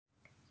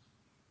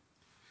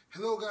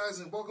Hello guys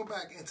and welcome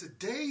back, and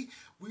today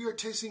we are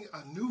tasting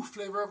a new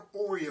flavor of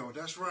Oreo.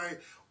 That's right,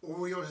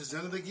 Oreo has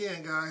done it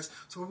again, guys.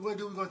 So what we're going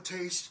to do, we're going to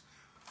taste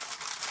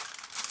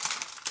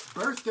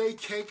birthday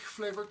cake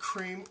flavor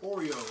cream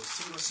Oreos.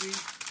 So we're going to see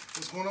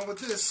what's going on with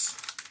this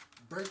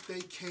birthday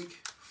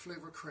cake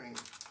flavor cream.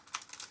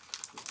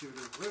 Let's give it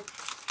a rip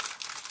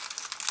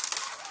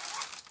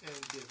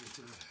and dip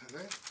into it,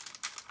 okay?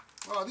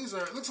 Wow, these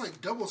are, it looks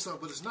like double stuff,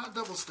 but it's not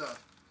double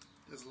stuff.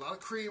 There's a lot of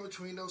cream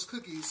between those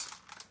cookies.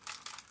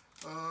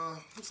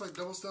 Looks like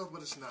double stuff,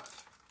 but it's not.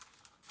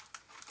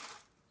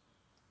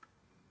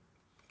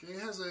 Okay,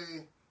 it has a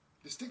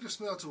distinctive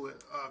smell to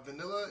it.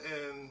 Vanilla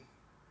and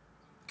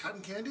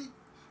cotton candy?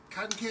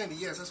 Cotton candy,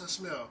 yes, that's a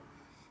smell.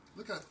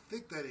 Look how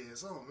thick that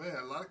is. Oh man,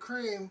 a lot of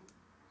cream.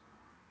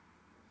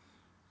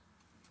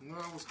 Now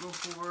let's go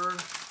for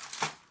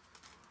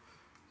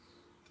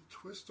the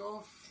twist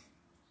off.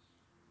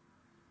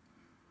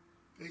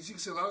 As you can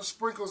see, a lot of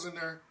sprinkles in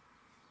there.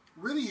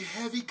 Really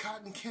heavy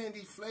cotton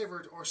candy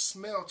flavored or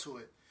smell to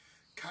it.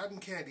 Cotton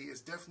candy is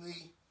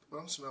definitely what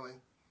I'm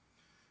smelling.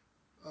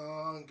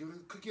 Give it a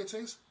cookie a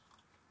taste.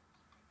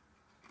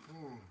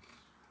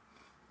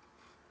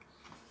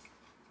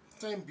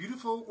 Same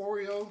beautiful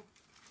Oreo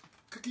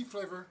cookie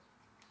flavor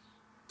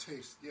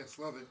taste. Yes,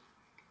 love it.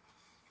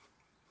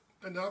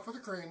 And now for the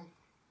cream.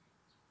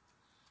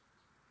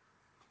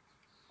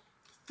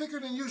 Thicker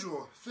than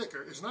usual.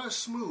 Thicker. It's not as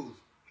smooth.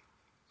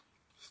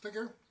 It's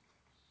thicker.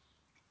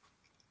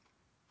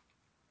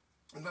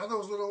 And now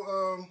those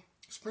little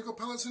sprinkle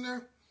pellets in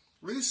there,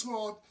 really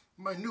small,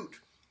 minute.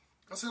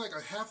 I'll say like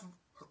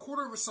a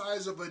quarter of the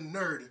size of a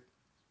nerd.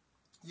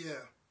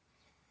 Yeah.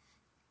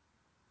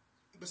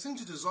 They seem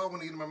to dissolve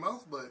when they get in my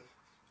mouth, but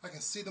I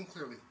can see them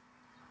clearly.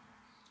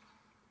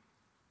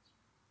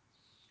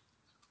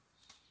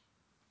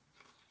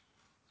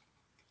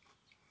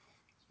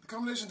 The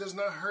combination does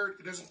not hurt.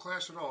 It doesn't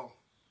clash at all.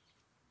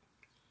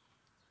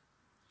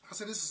 I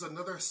say this is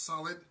another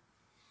solid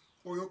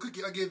Oreo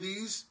cookie. I give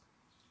these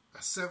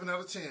a 7 out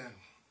of 10.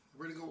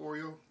 Ready to go,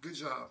 Oreo. Good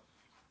job.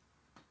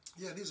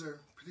 Yeah, these are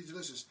pretty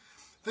delicious.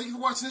 Thank you for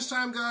watching this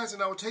time, guys,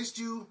 and I will taste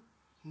you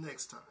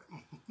next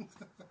time.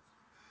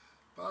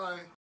 Bye.